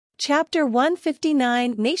Chapter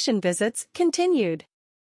 159 Nation Visits continued.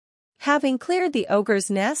 Having cleared the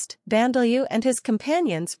ogre's nest, Bandaliu and his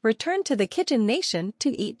companions returned to the Kijin nation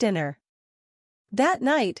to eat dinner. That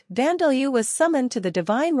night, Bandaliu was summoned to the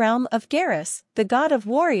divine realm of Garrus, the god of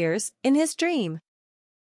warriors, in his dream.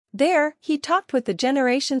 There, he talked with the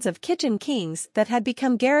generations of Kijin kings that had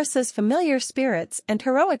become Garrus's familiar spirits and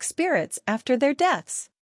heroic spirits after their deaths.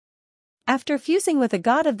 After fusing with a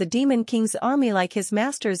god of the Demon King's army like his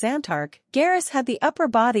master Xantark, Garrus had the upper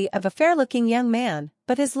body of a fair-looking young man,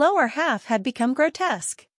 but his lower half had become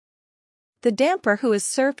grotesque. The damper who is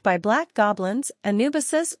served by black goblins,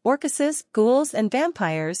 Anubises, Orcuses, ghouls and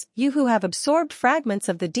vampires, you who have absorbed fragments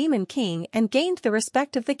of the Demon King and gained the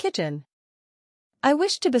respect of the Kijin. I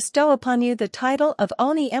wish to bestow upon you the title of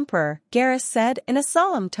Oni Emperor, Garrus said in a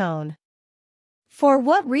solemn tone. For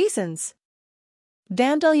what reasons?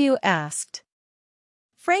 Bandaliu asked.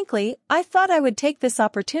 Frankly, I thought I would take this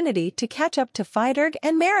opportunity to catch up to Phyderg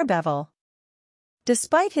and Maribevel.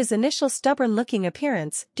 Despite his initial stubborn-looking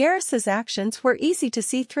appearance, Garrus's actions were easy to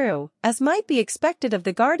see through, as might be expected of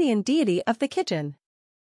the guardian deity of the Kijin.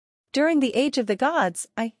 During the Age of the Gods,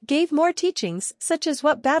 I gave more teachings such as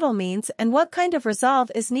what battle means and what kind of resolve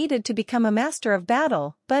is needed to become a master of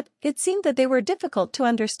battle, but it seemed that they were difficult to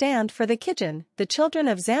understand for the Kijin, the children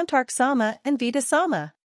of Xantark Sama and Vita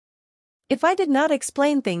Sama. If I did not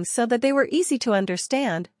explain things so that they were easy to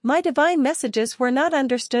understand, my divine messages were not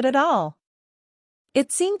understood at all.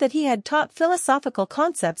 It seemed that he had taught philosophical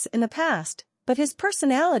concepts in the past, but his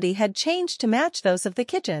personality had changed to match those of the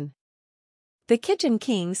Kijin. The Kijin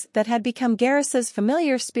kings that had become Garrus's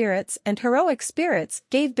familiar spirits and heroic spirits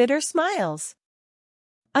gave bitter smiles.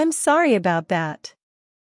 I'm sorry about that.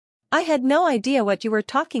 I had no idea what you were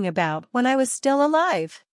talking about when I was still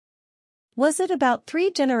alive. Was it about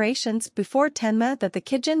 3 generations before Tenma that the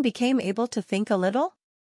Kijin became able to think a little?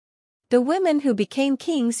 The women who became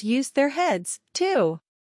kings used their heads, too.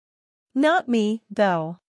 Not me,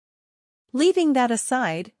 though. Leaving that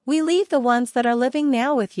aside, we leave the ones that are living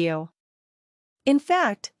now with you. In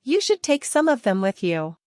fact, you should take some of them with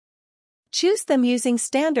you. Choose them using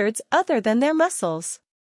standards other than their muscles.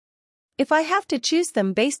 If I have to choose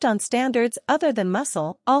them based on standards other than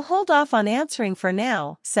muscle, I'll hold off on answering for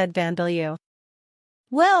now, said Bandaliu.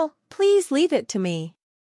 Well, please leave it to me.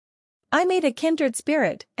 I made a kindred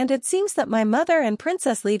spirit, and it seems that my mother and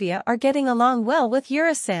Princess Livia are getting along well with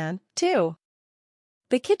Yura-san, too.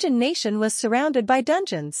 The Kijin nation was surrounded by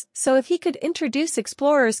dungeons, so if he could introduce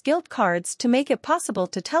Explorers Guild cards to make it possible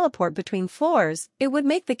to teleport between floors, it would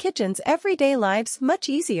make the Kijin's everyday lives much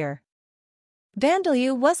easier.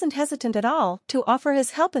 Bandaliu wasn't hesitant at all to offer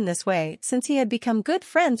his help in this way since he had become good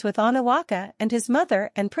friends with Oniwaka and his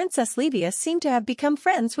mother and Princess Livia seemed to have become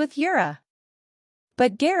friends with Yura.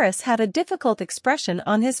 But Garrus had a difficult expression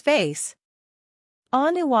on his face.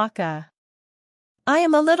 Oniwaka. I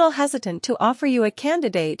am a little hesitant to offer you a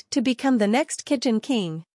candidate to become the next Kijin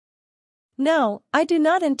king. No, I do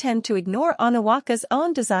not intend to ignore Oniwaka's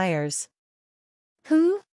own desires.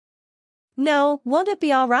 No, won't it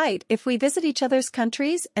be all right if we visit each other's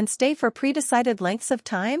countries and stay for pre-decided lengths of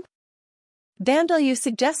time? Bandaliu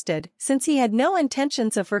suggested, since he had no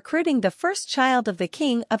intentions of recruiting the first child of the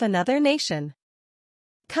king of another nation.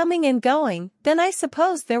 Coming and going, then I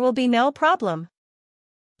suppose there will be no problem.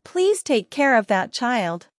 Please take care of that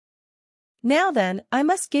child. Now then, I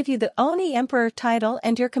must give you the Oni Emperor title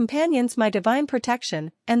and your companions my divine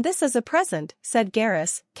protection, and this is a present, said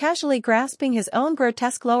Garrus, casually grasping his own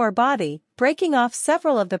grotesque lower body, breaking off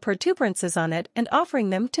several of the protuberances on it and offering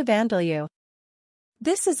them to Bandaliu.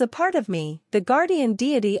 This is a part of me, the guardian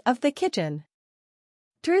deity of the Kijin.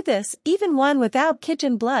 Through this, even one without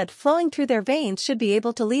Kijin blood flowing through their veins should be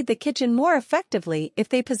able to lead the Kijin more effectively if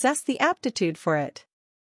they possess the aptitude for it.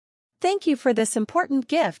 Thank you for this important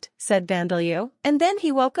gift, said Bandaliu, and then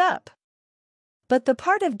he woke up. But the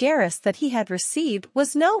part of Garrus that he had received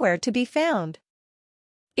was nowhere to be found.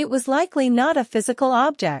 It was likely not a physical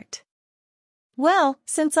object. Well,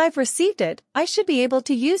 since I've received it, I should be able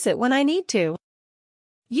to use it when I need to.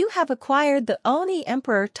 You have acquired the Oni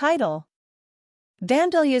Emperor title.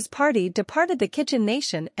 Bandaliu's party departed the Kijin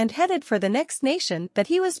nation and headed for the next nation that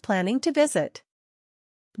he was planning to visit.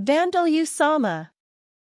 Bandaliu-sama.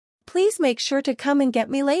 Please make sure to come and get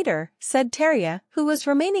me later, said Teria, who was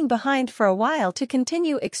remaining behind for a while to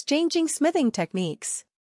continue exchanging smithing techniques.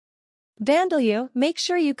 Bandaliu, make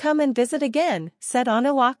sure you come and visit again, said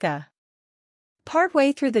Oniwaka.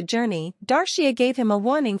 Partway through the journey, Darshia gave him a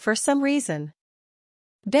warning for some reason.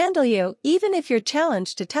 Bandaliu, even if you're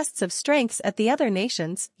challenged to tests of strengths at the other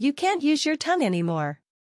nations, you can't use your tongue anymore.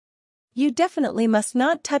 You definitely must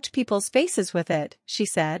not touch people's faces with it, she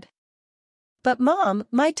said. But Mom,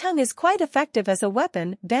 my tongue is quite effective as a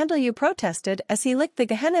weapon, Bandaloo protested as he licked the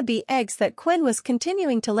Gehenna bee eggs that Quinn was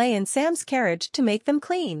continuing to lay in Sam's carriage to make them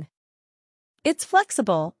clean. It's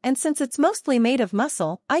flexible, and since it's mostly made of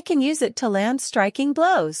muscle, I can use it to land striking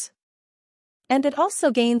blows. And it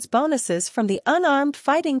also gains bonuses from the unarmed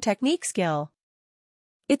fighting technique skill.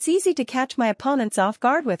 It's easy to catch my opponents off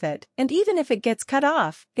guard with it, and even if it gets cut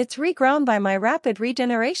off, it's regrown by my rapid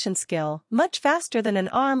regeneration skill, much faster than an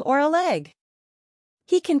arm or a leg.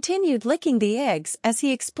 He continued licking the eggs as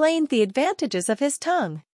he explained the advantages of his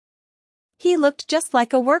tongue. He looked just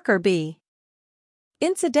like a worker bee.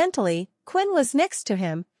 Incidentally, Quinn was next to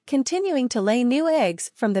him, continuing to lay new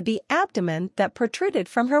eggs from the bee abdomen that protruded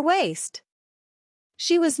from her waist.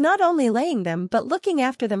 She was not only laying them but looking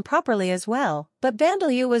after them properly as well, but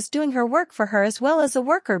Bandaloo was doing her work for her as well as a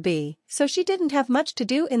worker bee, so she didn't have much to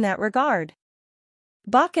do in that regard.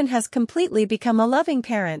 Bakken has completely become a loving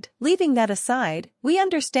parent. Leaving that aside, we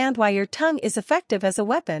understand why your tongue is effective as a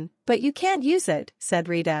weapon, but you can't use it, said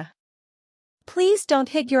Rita. Please don't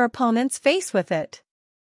hit your opponent's face with it.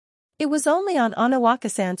 It was only on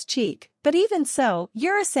Onawaka-san's cheek, but even so,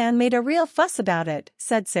 Yura-san made a real fuss about it,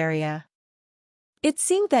 said Saria. It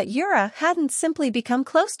seemed that Yura hadn't simply become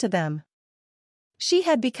close to them. She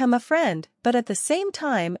had become a friend, but at the same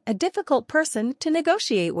time, a difficult person to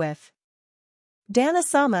negotiate with.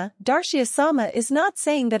 Dana-sama, Darshia-sama is not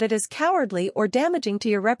saying that it is cowardly or damaging to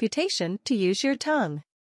your reputation to use your tongue.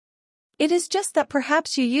 It is just that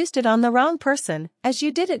perhaps you used it on the wrong person, as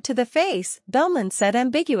you did it to the face, Bellman said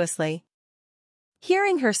ambiguously.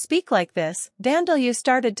 Hearing her speak like this, Bandaloo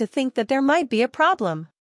started to think that there might be a problem.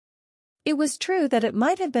 It was true that it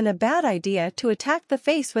might have been a bad idea to attack the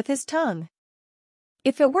face with his tongue.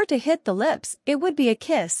 If it were to hit the lips, it would be a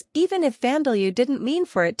kiss, even if Bandaloo didn't mean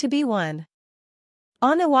for it to be one.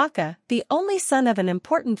 Onawaka, the only son of an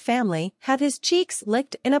important family, had his cheeks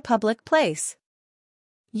licked in a public place.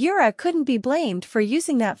 Yura couldn't be blamed for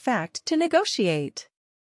using that fact to negotiate.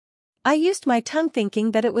 I used my tongue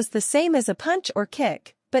thinking that it was the same as a punch or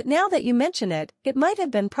kick, but now that you mention it, it might have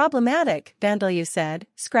been problematic, Bandaloo said,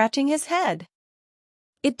 scratching his head.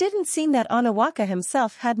 It didn't seem that Onawaka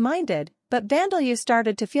himself had minded, but Bandaloo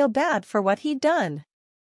started to feel bad for what he'd done.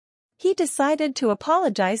 He decided to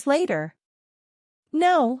apologize later.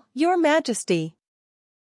 No, Your Majesty.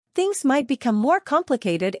 Things might become more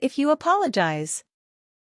complicated if you apologize.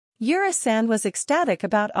 Yura-san was ecstatic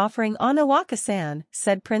about offering Onawaka-san,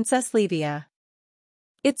 said Princess Livia.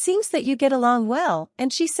 It seems that you get along well,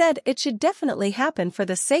 and she said it should definitely happen for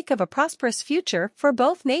the sake of a prosperous future for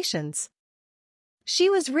both nations. She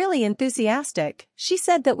was really enthusiastic. She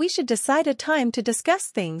said that we should decide a time to discuss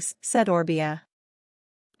things, said Orbia.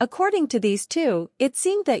 According to these two, it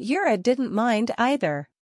seemed that Yura didn't mind either.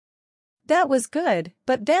 That was good,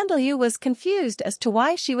 but Bandaloo was confused as to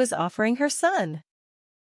why she was offering her son.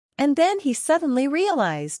 And then he suddenly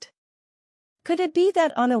realized. Could it be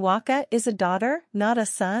that Onawaka is a daughter, not a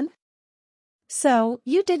son? So,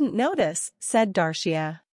 you didn't notice, said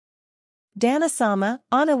Darshia. Dana-sama,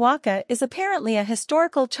 Onawaka is apparently a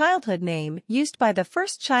historical childhood name used by the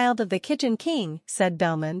first child of the Kijin king, said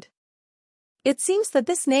Belmond. It seems that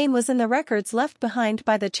this name was in the records left behind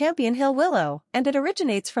by the Champion Hill Willow, and it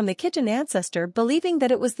originates from the Kijin ancestor believing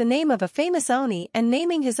that it was the name of a famous Oni and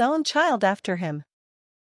naming his own child after him.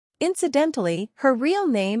 Incidentally, her real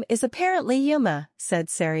name is apparently Yuma,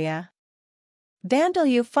 said Saria.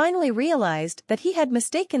 Bandaloo finally realized that he had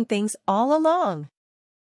mistaken things all along.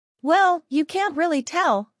 Well, you can't really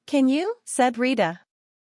tell, can you? Said Rita.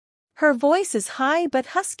 Her voice is high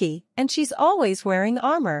but husky, and she's always wearing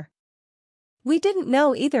armor. We didn't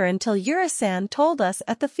know either until Yura-san told us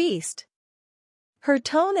at the feast. Her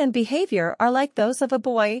tone and behavior are like those of a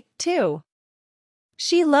boy, too.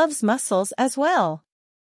 She loves muscles as well.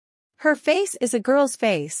 Her face is a girl's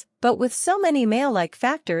face, but with so many male-like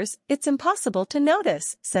factors, it's impossible to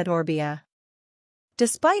notice, said Orbia.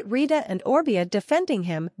 Despite Rita and Orbia defending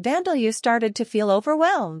him, Bandaloo started to feel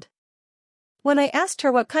overwhelmed. When I asked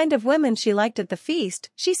her what kind of women she liked at the feast,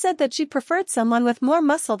 she said that she preferred someone with more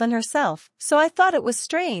muscle than herself, so I thought it was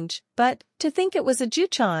strange, but, to think it was a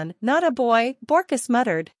Juchan, not a boy, Borkus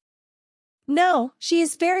muttered. No, she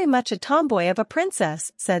is very much a tomboy of a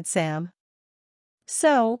princess, said Sam.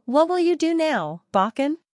 So, what will you do now,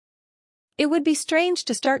 Bakken? It would be strange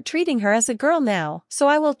to start treating her as a girl now, so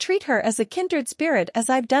I will treat her as a kindred spirit as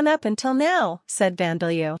I've done up until now, said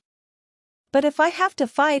Bandaloo. But if I have to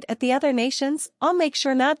fight at the other nations, I'll make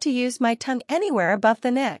sure not to use my tongue anywhere above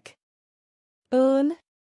the neck.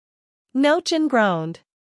 Nochin groaned.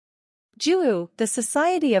 Juu, the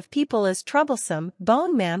society of people is troublesome,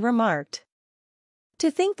 Bone Man remarked.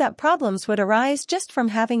 To think that problems would arise just from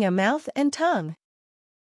having a mouth and tongue.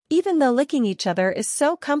 Even though licking each other is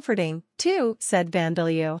so comforting, too, said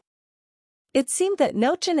Bandeliu. It seemed that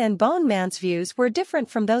Nochin and Bone Man's views were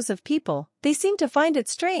different from those of people. They seemed to find it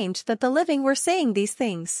strange that the living were saying these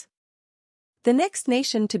things. The next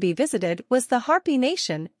nation to be visited was the Harpy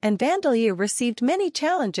Nation, and Bandeliu received many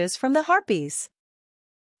challenges from the Harpies.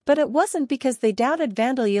 But it wasn't because they doubted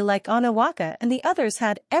Vandaliu like Onawaka and the others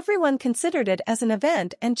had. Everyone considered it as an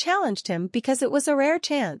event and challenged him because it was a rare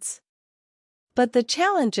chance. But the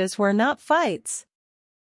challenges were not fights.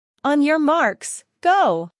 On your marks,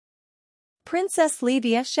 go! Princess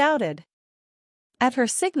Levia shouted. At her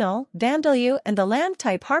signal, Vandaliu and the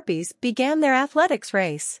land-type harpies began their athletics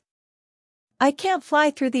race. I can't fly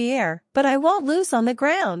through the air, but I won't lose on the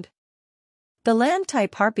ground. The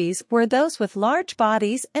land-type harpies were those with large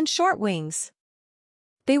bodies and short wings.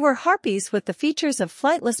 They were harpies with the features of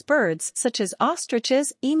flightless birds such as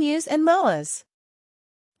ostriches, emus and moas.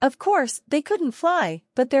 Of course, they couldn't fly,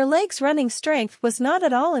 but their legs' running strength was not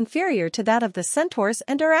at all inferior to that of the centaurs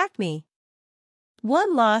and arachne.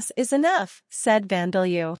 One loss is enough, said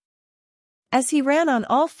Vandaliu. As he ran on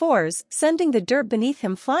all fours, sending the dirt beneath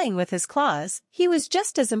him flying with his claws, he was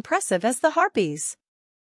just as impressive as the harpies.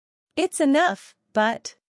 It's enough,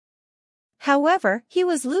 but... However, he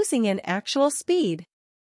was losing in actual speed.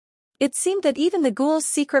 It seemed that even the ghoul's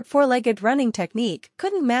secret four-legged running technique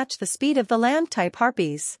couldn't match the speed of the land-type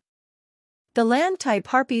harpies. The land-type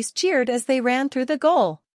harpies cheered as they ran through the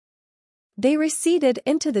goal. They receded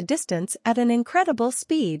into the distance at an incredible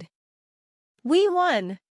speed. We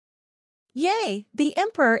won! Yay, the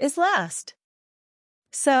Emperor is last!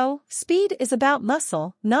 So, speed is about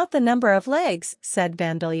muscle, not the number of legs, said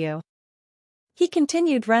Vandaliu. He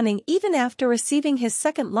continued running even after receiving his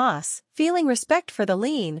second loss, feeling respect for the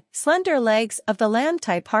lean, slender legs of the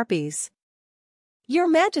land-type harpies. Your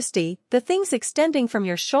Majesty, the things extending from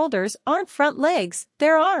your shoulders aren't front legs,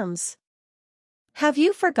 they're arms. Have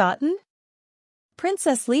you forgotten?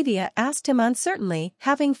 Princess Levia asked him uncertainly,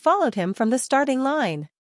 having followed him from the starting line.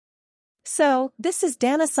 So, this is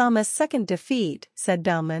Danasama's second defeat, said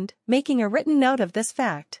Belmond, making a written note of this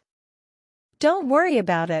fact. Don't worry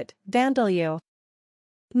about it, Vandaliu.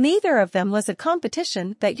 Neither of them was a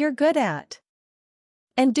competition that you're good at.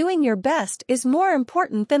 And doing your best is more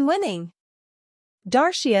important than winning.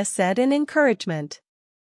 Darshia said in encouragement.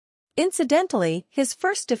 Incidentally, his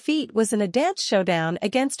first defeat was in a dance showdown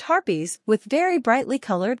against harpies with very brightly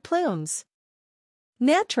colored plumes.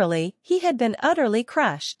 Naturally, he had been utterly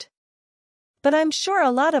crushed. But I'm sure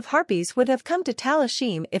a lot of harpies would have come to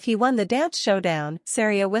Talashim if he won the dance showdown,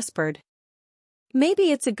 Saria whispered.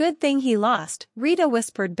 Maybe it's a good thing he lost, Rita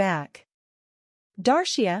whispered back.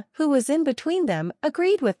 Darshia, who was in between them,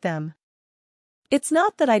 agreed with them. It's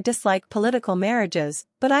not that I dislike political marriages,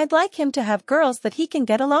 but I'd like him to have girls that he can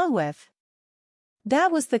get along with.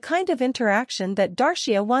 That was the kind of interaction that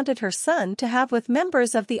Darshia wanted her son to have with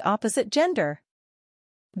members of the opposite gender.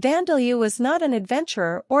 Vandaliu was not an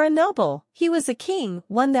adventurer or a noble, he was a king,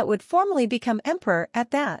 one that would formally become emperor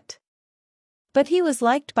at that. But he was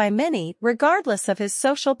liked by many, regardless of his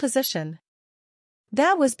social position.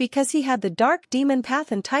 That was because he had the dark demon path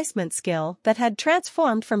enticement skill that had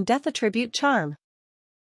transformed from death attribute charm.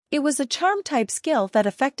 It was a charm-type skill that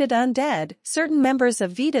affected undead, certain members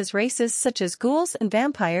of Vita's races such as ghouls and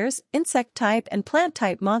vampires, insect-type and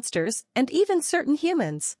plant-type monsters, and even certain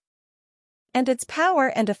humans. And its power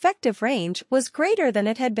and effective range was greater than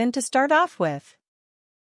it had been to start off with.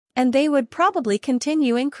 And they would probably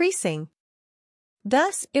continue increasing.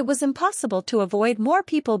 Thus, it was impossible to avoid more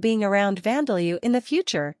people being around Vandaliu in the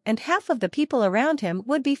future, and half of the people around him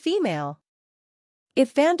would be female.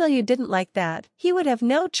 If Vandaliu didn't like that, he would have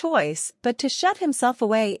no choice but to shut himself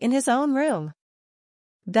away in his own room.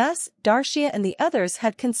 Thus, Darshia and the others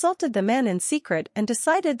had consulted the men in secret and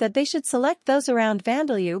decided that they should select those around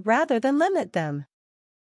Vandaliu rather than limit them.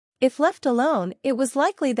 If left alone, it was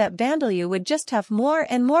likely that Vandaliu would just have more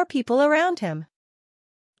and more people around him.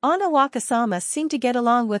 Onawaka-sama seemed to get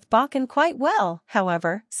along with Bakken quite well,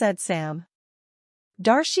 however, said Sam.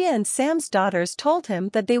 Darshia and Sam's daughters told him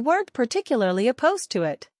that they weren't particularly opposed to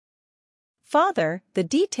it. Father, the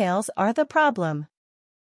details are the problem.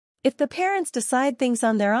 If the parents decide things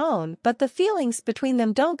on their own but the feelings between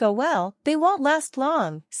them don't go well, they won't last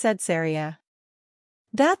long, said Saria.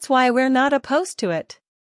 That's why we're not opposed to it.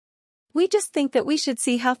 We just think that we should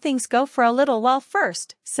see how things go for a little while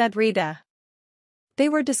first, said Rita. They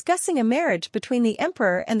were discussing a marriage between the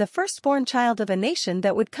emperor and the firstborn child of a nation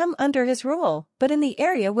that would come under his rule, but in the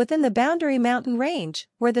area within the Boundary Mountain Range,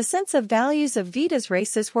 where the sense of values of Veda's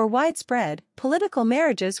races were widespread, political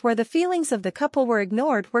marriages where the feelings of the couple were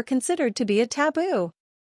ignored were considered to be a taboo.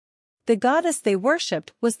 The goddess they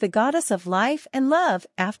worshipped was the goddess of life and love,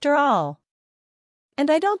 after all. And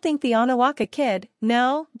I don't think the Onawaka kid,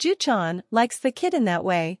 no, Juchan, likes the kid in that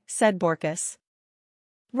way, said Borkus.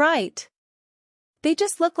 Right. They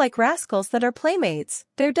just look like rascals that are playmates.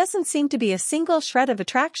 There doesn't seem to be a single shred of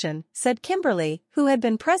attraction, said Kimberly, who had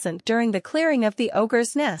been present during the clearing of the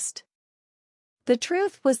ogre's nest. The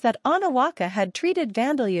truth was that Onawaka had treated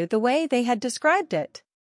Vandalyu the way they had described it.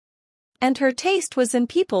 And her taste was in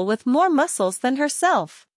people with more muscles than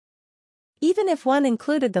herself. Even if one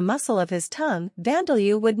included the muscle of his tongue,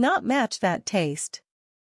 Vandalyu would not match that taste.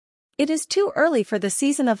 It is too early for the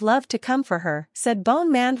season of love to come for her, said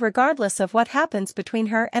Bone Man. Regardless of what happens between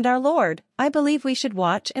her and our Lord, I believe we should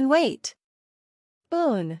watch and wait.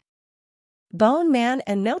 Bone Man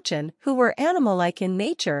and Nochin, who were animal-like in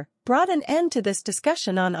nature, brought an end to this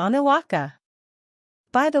discussion on Onawaka.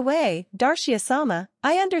 By the way, Darshia-sama,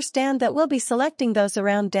 I understand that we'll be selecting those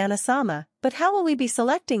around Dana-sama, but how will we be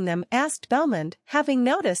selecting them? Asked Belmond, having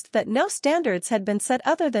noticed that no standards had been set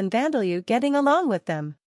other than Vandalyu getting along with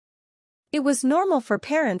them. It was normal for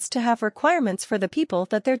parents to have requirements for the people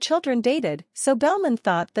that their children dated, so Belmond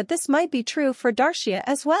thought that this might be true for Darshia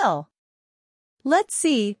as well. Let's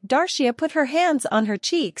see, Darshia put her hands on her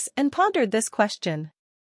cheeks and pondered this question.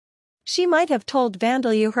 She might have told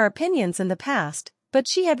Vandalyu her opinions in the past, but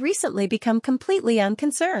she had recently become completely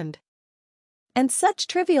unconcerned. And such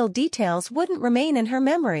trivial details wouldn't remain in her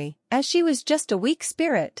memory, as she was just a weak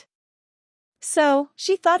spirit. So,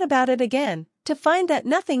 she thought about it again, to find that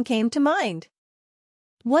nothing came to mind.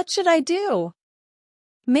 What should I do?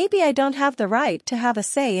 Maybe I don't have the right to have a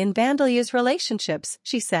say in Vandalyu's relationships,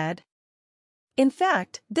 she said. In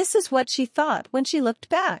fact, this is what she thought when she looked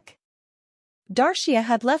back. Darshia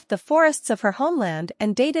had left the forests of her homeland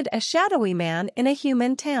and dated a shadowy man in a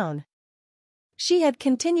human town. She had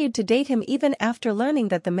continued to date him even after learning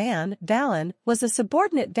that the man, Valen, was a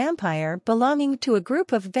subordinate vampire belonging to a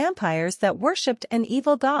group of vampires that worshipped an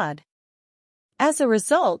evil god. As a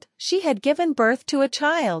result, she had given birth to a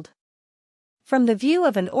child. From the view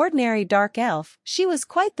of an ordinary dark elf, she was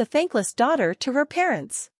quite the thankless daughter to her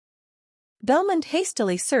parents. Belmond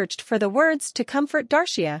hastily searched for the words to comfort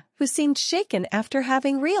Darshia, who seemed shaken after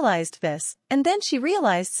having realized this, and then she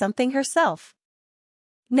realized something herself.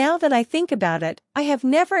 Now that I think about it, I have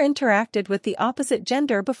never interacted with the opposite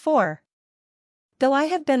gender before. Though I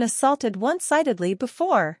have been assaulted one-sidedly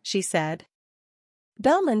before, she said.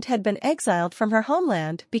 Belmond had been exiled from her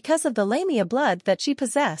homeland because of the Lamia blood that she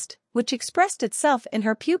possessed, which expressed itself in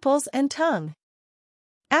her pupils and tongue.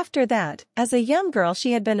 After that, as a young girl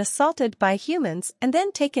she had been assaulted by humans and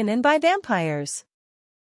then taken in by vampires.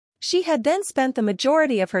 She had then spent the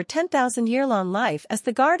majority of her 10,000-year-long life as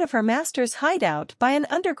the guard of her master's hideout by an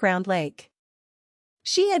underground lake.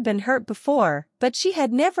 She had been hurt before, but she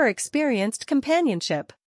had never experienced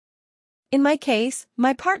companionship. In my case,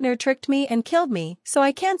 my partner tricked me and killed me, so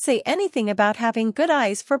I can't say anything about having good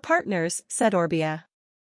eyes for partners, said Orbia.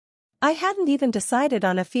 I hadn't even decided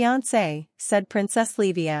on a fiancé, said Princess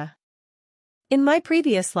Levia. In my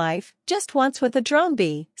previous life, just once with a drone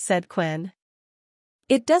bee, said Quinn.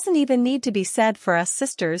 It doesn't even need to be said for us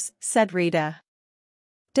sisters, said Rita.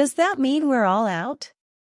 Does that mean we're all out?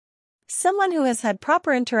 Someone who has had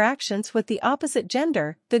proper interactions with the opposite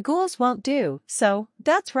gender, the ghouls won't do, so,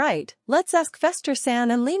 that's right, let's ask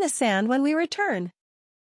Fester-san and Lena-san when we return.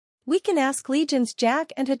 We can ask Legion's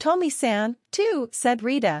Jack and Hitomi-san, too, said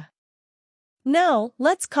Rita. No,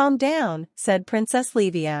 let's calm down, said Princess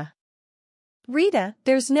Levia. Rita,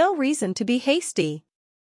 there's no reason to be hasty.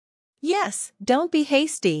 Yes, don't be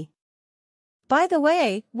hasty. By the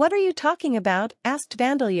way, what are you talking about? Asked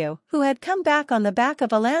Vandalyu, who had come back on the back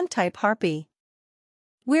of a land-type harpy.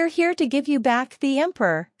 We're here to give you back the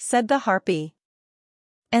Emperor, said the harpy.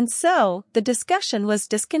 And so, the discussion was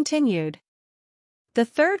discontinued. The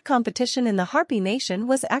third competition in the Harpy Nation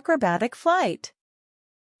was acrobatic flight.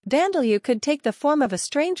 Vandalyu could take the form of a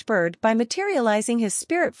strange bird by materializing his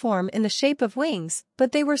spirit form in the shape of wings,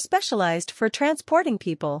 but they were specialized for transporting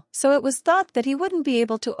people, so it was thought that he wouldn't be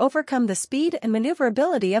able to overcome the speed and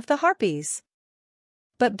maneuverability of the harpies.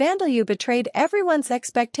 But Vandalyu betrayed everyone's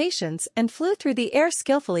expectations and flew through the air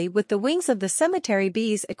skillfully with the wings of the cemetery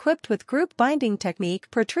bees equipped with group binding technique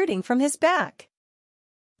protruding from his back.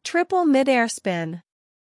 Triple mid-air spin.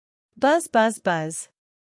 Buzz buzz buzz.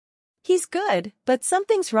 He's good, but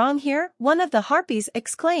something's wrong here, one of the harpies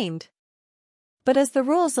exclaimed. But as the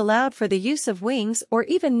rules allowed for the use of wings or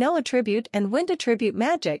even no attribute and wind attribute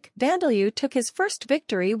magic, Vandalyu took his first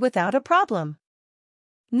victory without a problem.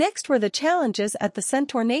 Next were the challenges at the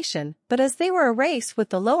Centaur Nation, but as they were a race with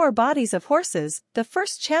the lower bodies of horses, the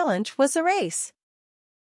first challenge was a race.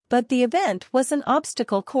 But the event was an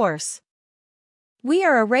obstacle course. We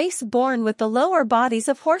are a race born with the lower bodies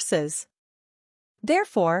of horses.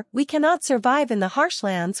 Therefore, we cannot survive in the harsh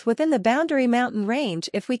lands within the Boundary Mountain Range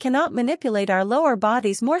if we cannot manipulate our lower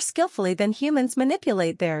bodies more skillfully than humans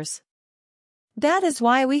manipulate theirs. That is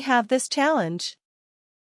why we have this challenge.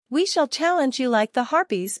 We shall challenge you like the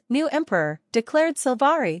Harpies, new emperor, declared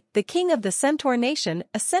Sylvari, the king of the Centaur Nation,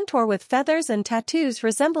 a centaur with feathers and tattoos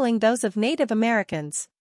resembling those of Native Americans.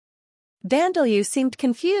 Vandalyu seemed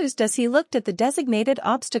confused as he looked at the designated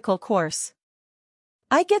obstacle course.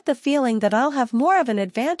 I get the feeling that I'll have more of an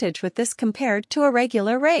advantage with this compared to a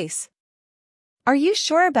regular race. Are you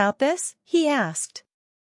sure about this? He asked.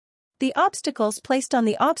 The obstacles placed on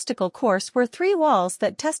the obstacle course were 3 walls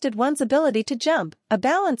that tested one's ability to jump, a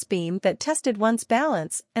balance beam that tested one's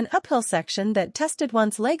balance, an uphill section that tested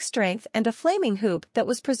one's leg strength, and a flaming hoop that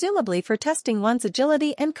was presumably for testing one's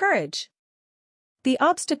agility and courage. The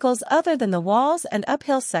obstacles other than the walls and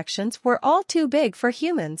uphill sections were all too big for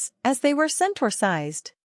humans, as they were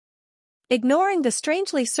centaur-sized. Ignoring the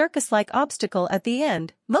strangely circus-like obstacle at the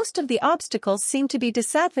end, most of the obstacles seemed to be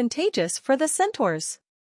disadvantageous for the centaurs.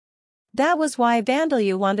 That was why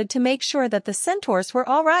Vandalyu wanted to make sure that the centaurs were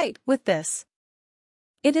all right with this.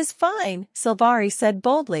 It is fine, Sylvari said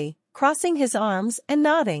boldly, crossing his arms and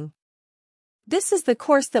nodding. This is the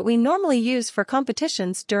course that we normally use for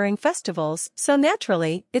competitions during festivals, so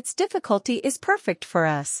naturally, its difficulty is perfect for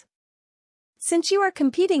us. Since you are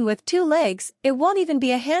competing with 2 legs, it won't even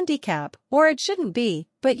be a handicap, or it shouldn't be,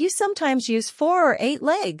 but you sometimes use 4 or 8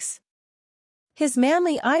 legs. His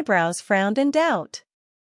manly eyebrows frowned in doubt.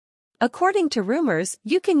 According to rumors,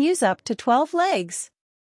 you can use up to 12 legs.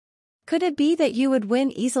 Could it be that you would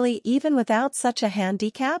win easily even without such a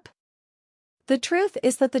handicap? The truth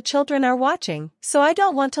is that the children are watching, so I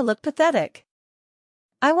don't want to look pathetic.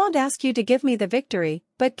 I won't ask you to give me the victory,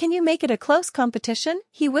 but can you make it a close competition?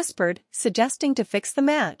 He whispered, suggesting to fix the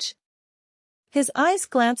match. His eyes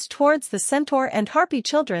glanced towards the centaur and harpy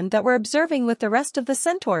children that were observing with the rest of the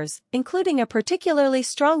centaurs, including a particularly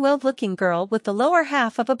strong-willed-looking girl with the lower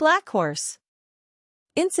half of a black horse.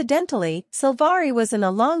 Incidentally, Sylvari was in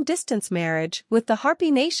a long-distance marriage with the Harpy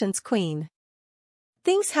Nation's queen.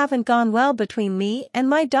 Things haven't gone well between me and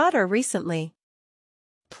my daughter recently.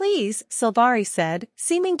 Please, Sylvari said,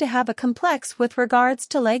 seeming to have a complex with regards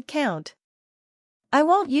to leg count. I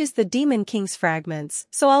won't use the Demon King's fragments,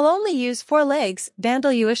 so I'll only use 4 legs,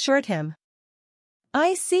 Vandalyu assured him.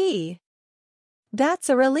 I see. That's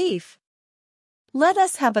a relief. Let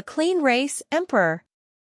us have a clean race, Emperor.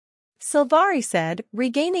 Sylvari said,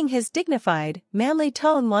 regaining his dignified, manly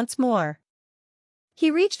tone once more. He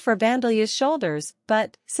reached for Vandalyu's shoulders,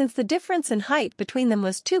 but, since the difference in height between them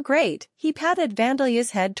was too great, he patted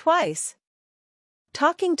Vandalyu's head twice.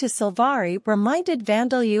 Talking to Sylvari reminded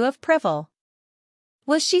Vandalyu of Privil.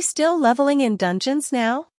 Was she still leveling in dungeons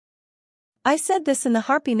now? I said this in the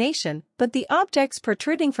Harpy Nation, but the objects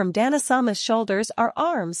protruding from Danasama's shoulders are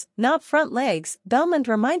arms, not front legs, Belmond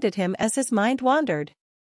reminded him as his mind wandered.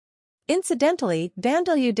 Incidentally,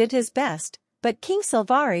 Vandalyu did his best, but King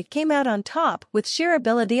Sylvari came out on top with sheer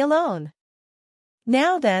ability alone.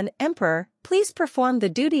 Now then, Emperor, please perform the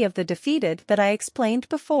duty of the defeated that I explained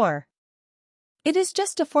before. It is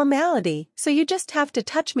just a formality, so you just have to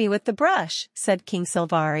touch me with the brush, said King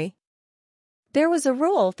Sylvari. There was a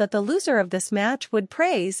rule that the loser of this match would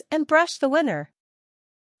praise and brush the winner.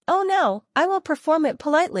 Oh no, I will perform it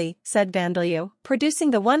politely, said Vandalyu,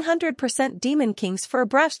 producing the 100% Demon King's fur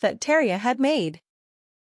brush that Teria had made.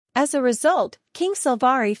 As a result, King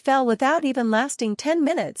Sylvari fell without even lasting 10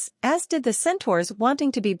 minutes, as did the centaurs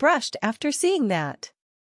wanting to be brushed after seeing that.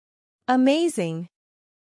 Amazing.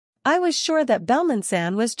 I was sure that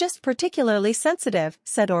Belmond-san was just particularly sensitive,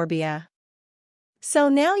 said Orbia. So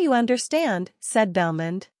now you understand, said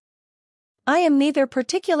Belmond. I am neither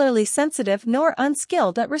particularly sensitive nor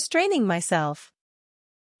unskilled at restraining myself.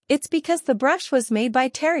 It's because the brush was made by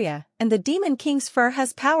Teria, and the Demon King's fur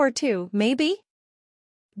has power too, maybe?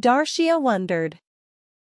 Darshia wondered.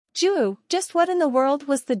 Just what in the world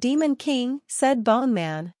was the Demon King, said Bone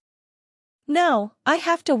Man. No, I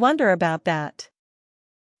have to wonder about that.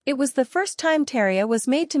 It was the first time Teria was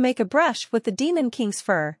made to make a brush with the Demon King's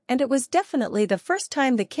fur, and it was definitely the first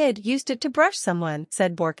time the kid used it to brush someone,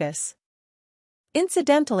 said Borkus.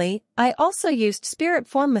 Incidentally, I also used spirit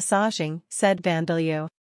form massaging, said Vandalyu.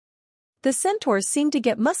 The centaurs seem to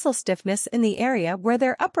get muscle stiffness in the area where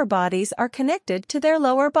their upper bodies are connected to their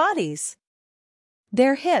lower bodies.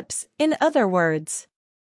 Their hips, in other words.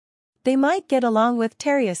 They might get along with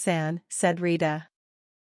Teria-san, said Rita.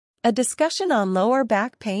 A discussion on lower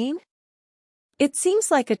back pain? It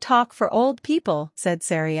seems like a talk for old people, said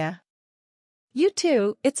Saria. You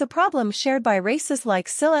too, it's a problem shared by races like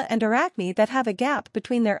Scylla and Arachne that have a gap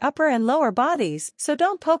between their upper and lower bodies, so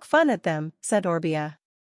don't poke fun at them, said Orbia.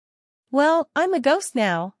 Well, I'm a ghost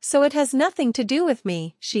now, so it has nothing to do with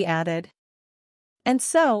me, she added. And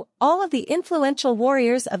so, all of the influential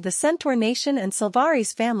warriors of the Centaur nation and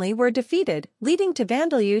Sylvari's family were defeated, leading to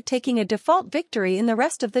Vandalyu taking a default victory in the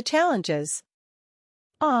rest of the challenges.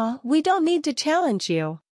 We don't need to challenge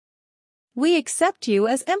you. We accept you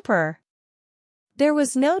as emperor. There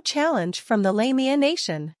was no challenge from the Lamia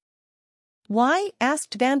nation. Why?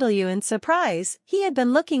 Asked Vandalyu in surprise, he had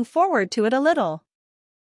been looking forward to it a little.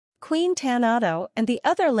 Queen Tanato and the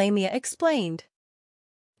other Lamia explained.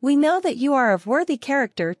 We know that you are of worthy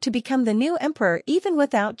character to become the new emperor even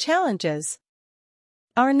without challenges.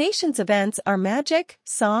 Our nation's events are magic,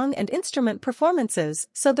 song and instrument performances,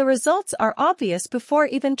 so the results are obvious before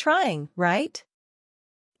even trying, right?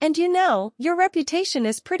 And you know, your reputation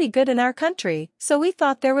is pretty good in our country, so we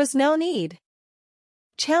thought there was no need.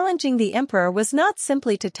 Challenging the emperor was not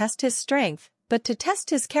simply to test his strength, but to test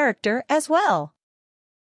his character as well.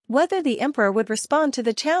 Whether the emperor would respond to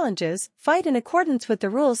the challenges, fight in accordance with the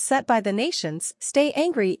rules set by the nations, stay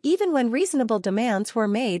angry even when reasonable demands were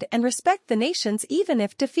made and respect the nations even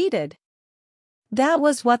if defeated. That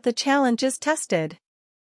was what the challenges tested.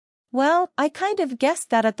 Well, I kind of guessed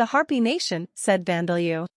that at the Harpy nation, said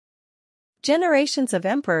Vandalyu. Generations of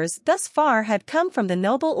emperors thus far had come from the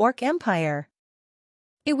noble Orc Empire.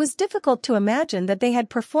 It was difficult to imagine that they had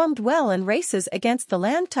performed well in races against the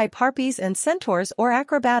land-type harpies and centaurs or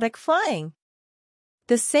acrobatic flying.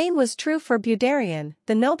 The same was true for Budarian,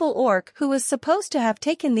 the noble orc who was supposed to have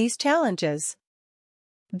taken these challenges.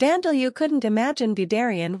 Vandalyu couldn't imagine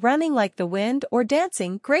Budarian running like the wind or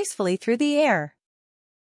dancing gracefully through the air.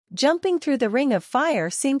 Jumping through the ring of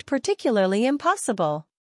fire seemed particularly impossible.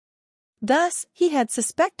 Thus, he had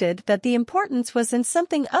suspected that the importance was in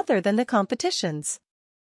something other than the competitions.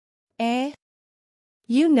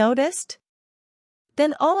 You noticed?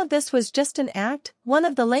 Then all of this was just an act, one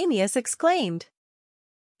of the Lamias exclaimed.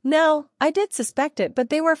 No, I did suspect it, but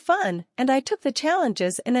they were fun, and I took the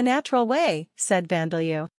challenges in a natural way, said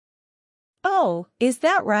Vandalyu. Oh, is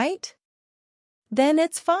that right? Then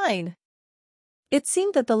it's fine. It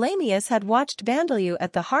seemed that the Lamias had watched Vandalyu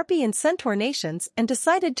at the Harpy and Centaur nations and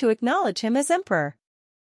decided to acknowledge him as emperor.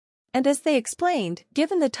 And as they explained,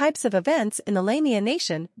 given the types of events in the Lamia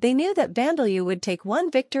nation, they knew that Vandalyu would take 1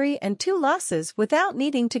 victory and 2 losses without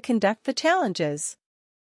needing to conduct the challenges.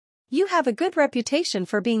 You have a good reputation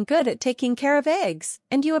for being good at taking care of eggs,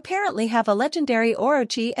 and you apparently have a legendary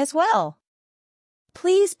Orochi as well.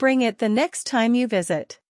 Please bring it the next time you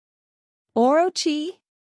visit. Orochi?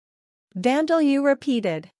 Vandalyu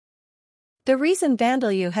repeated. The reason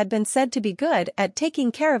Vandalyu had been said to be good at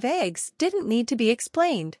taking care of eggs didn't need to be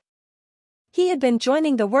explained. He had been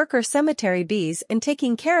joining the worker cemetery bees and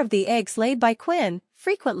taking care of the eggs laid by Quinn,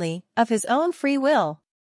 frequently, of his own free will.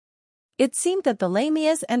 It seemed that the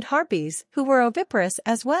Lamias and Harpies, who were oviparous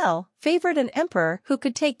as well, favored an emperor who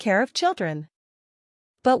could take care of children.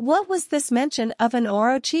 But what was this mention of an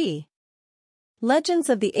Orochi? Legends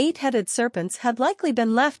of the 8-headed serpents had likely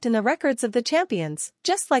been left in the records of the champions,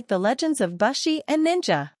 just like the legends of Bushi and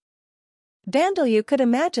Ninja. Vandalyu could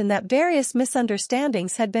imagine that various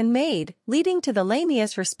misunderstandings had been made, leading to the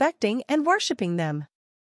Lamias respecting and worshipping them.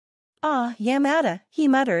 Yamada, he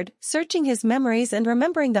muttered, searching his memories and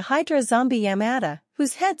remembering the Hydra zombie Yamada,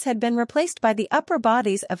 whose heads had been replaced by the upper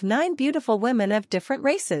bodies of 9 beautiful women of different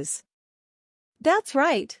races. That's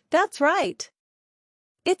right, that's right.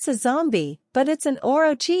 It's a zombie, but it's an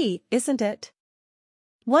Orochi, isn't it?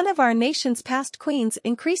 One of our nation's past queens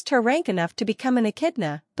increased her rank enough to become an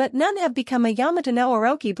echidna, but none have become a Yamato no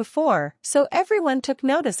Orochi before, so everyone took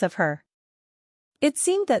notice of her. It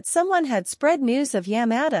seemed that someone had spread news of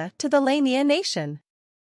Yamada to the Lamia nation.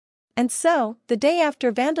 And so, the day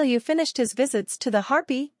after Vandalyu finished his visits to the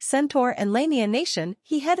Harpy, Centaur and Lamia nation,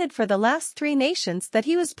 he headed for the last 3 nations that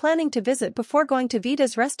he was planning to visit before going to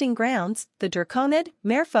Vita's resting grounds, the Draconid,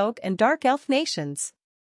 Merfolk and Dark Elf nations.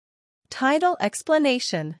 Title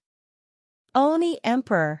explanation. Oni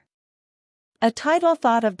Emperor. A title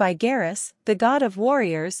thought of by Garrus, the god of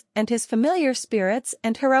warriors, and his familiar spirits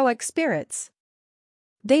and heroic spirits.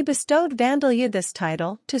 They bestowed Vandalyu this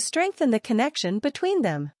title to strengthen the connection between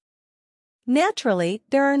them. Naturally,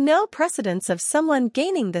 there are no precedents of someone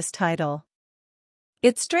gaining this title.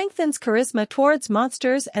 It strengthens charisma towards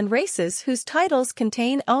monsters and races whose titles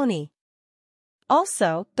contain Oni.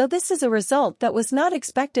 Also, though this is a result that was not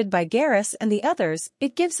expected by Garrus and the others,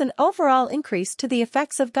 it gives an overall increase to the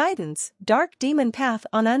effects of Guidance, Dark Demon Path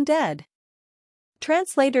on Undead.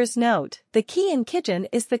 Translator's note: the key in Kijin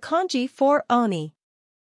is the kanji for Oni.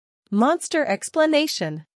 Monster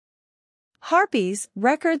explanation. Harpies,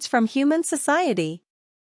 records from human society.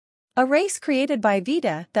 A race created by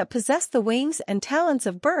Veda that possess the wings and talons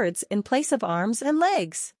of birds in place of arms and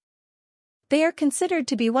legs. They are considered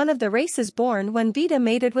to be one of the races born when Veda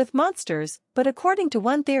mated with monsters, but according to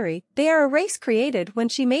one theory, they are a race created when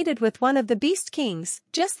she mated with one of the Beast Kings,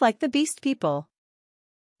 just like the Beast People.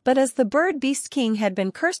 But as the Bird Beast King had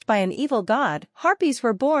been cursed by an evil god, Harpies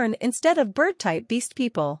were born instead of bird-type Beast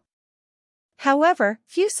People. However,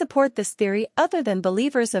 few support this theory other than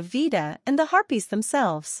believers of Veda and the Harpies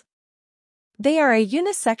themselves. They are a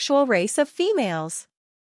unisexual race of females.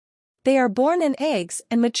 They are born in eggs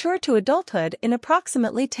and mature to adulthood in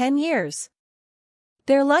approximately 10 years.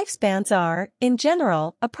 Their lifespans are, in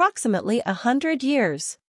general, approximately 100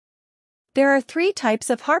 years. There are 3 types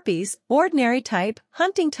of harpies: ordinary type,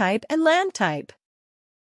 hunting type, and land type.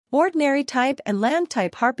 Ordinary type and land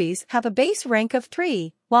type harpies have a base rank of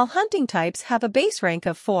 3, while hunting types have a base rank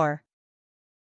of 4.